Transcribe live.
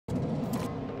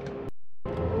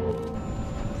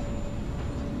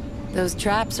Those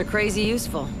traps are crazy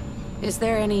useful. Is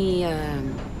there any,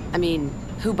 I mean,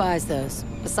 who buys those,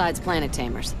 besides planet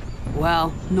tamers?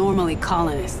 Well, normally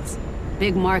colonists.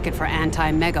 Big market for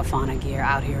anti-megafauna gear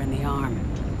out here in the Arm.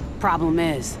 Problem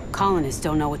is, colonists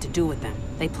don't know what to do with them.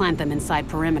 They plant them inside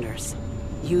perimeters.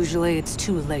 Usually it's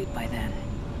too late by then.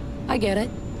 I get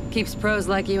it. Keeps pros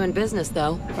like you in business,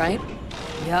 though, right?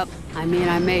 Yup. I mean,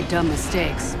 I made dumb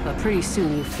mistakes, but pretty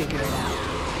soon you figure it out.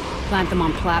 Plant them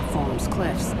on platforms,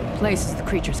 cliffs, places the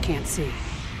creatures can't see.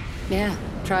 Yeah,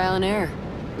 trial and error.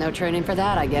 No training for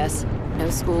that, I guess. No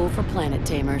school for planet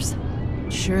tamers.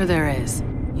 Sure there is.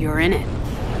 You're in it.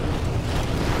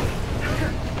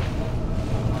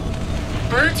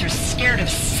 Birds are scared of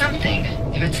something.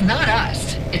 If it's not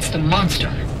us, it's the monster.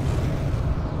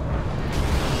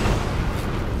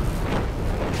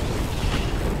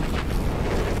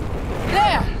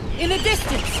 There! In the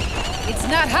distance! It's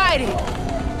not hiding!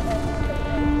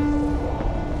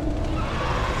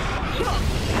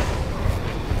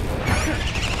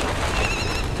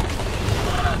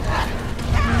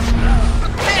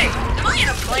 Hey! Am I in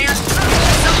a plant?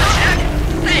 Someone check!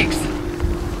 Thanks!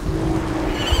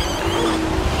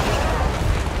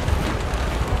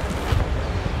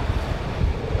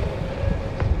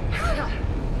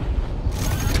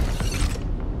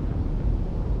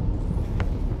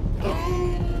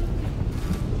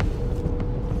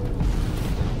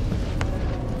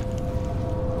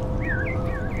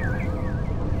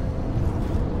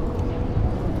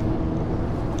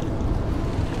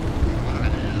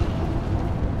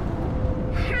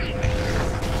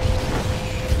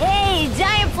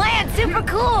 Super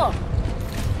cool!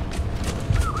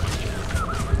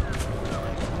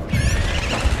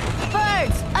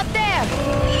 Birds! Up there!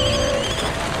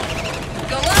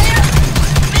 Goliath,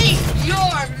 meet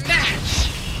your match!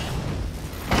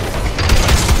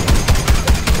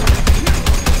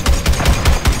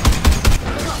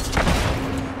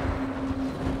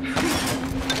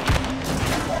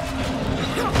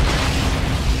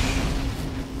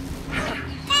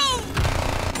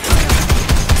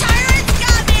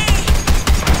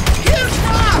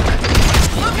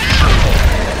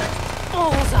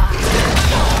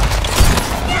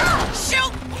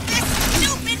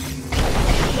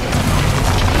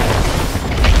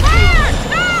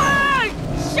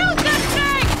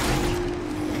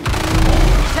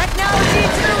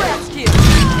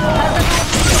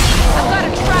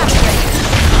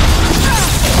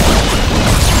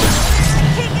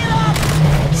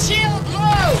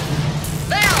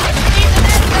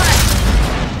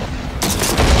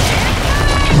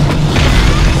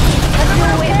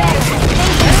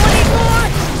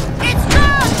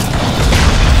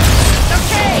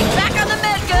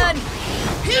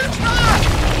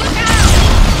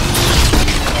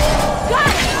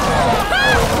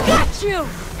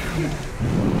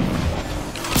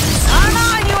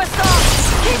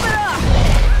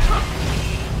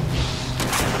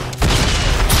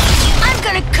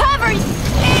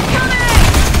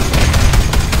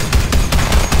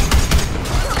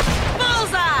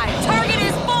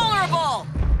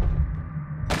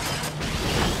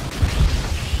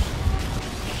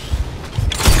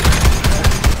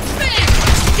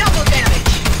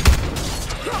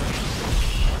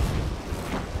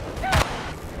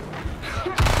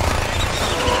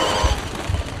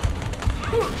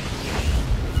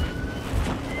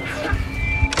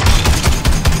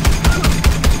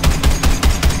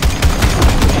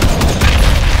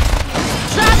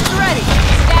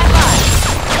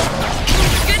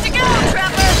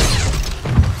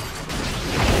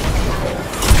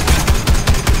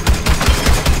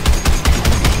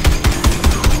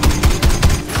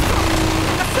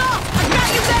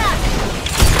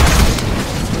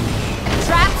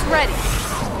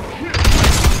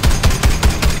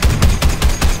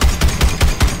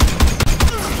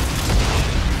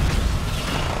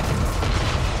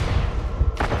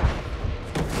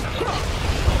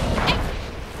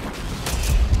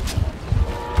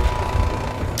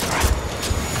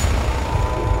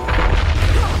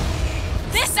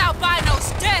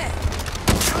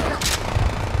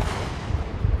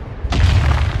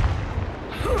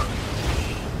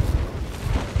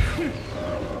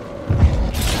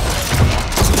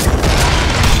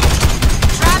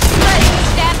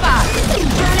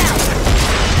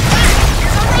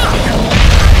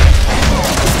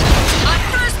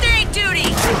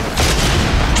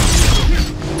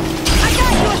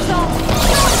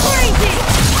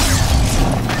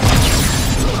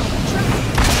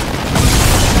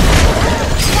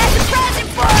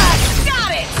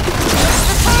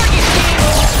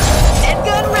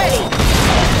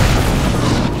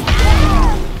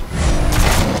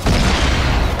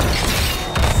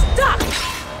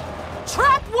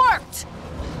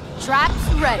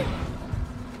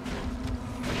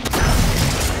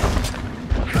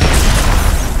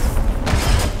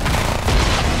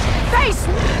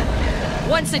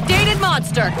 sedated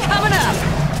monster coming up!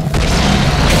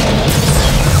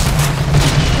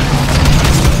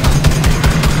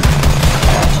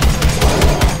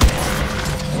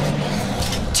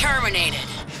 Terminated.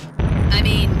 I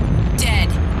mean,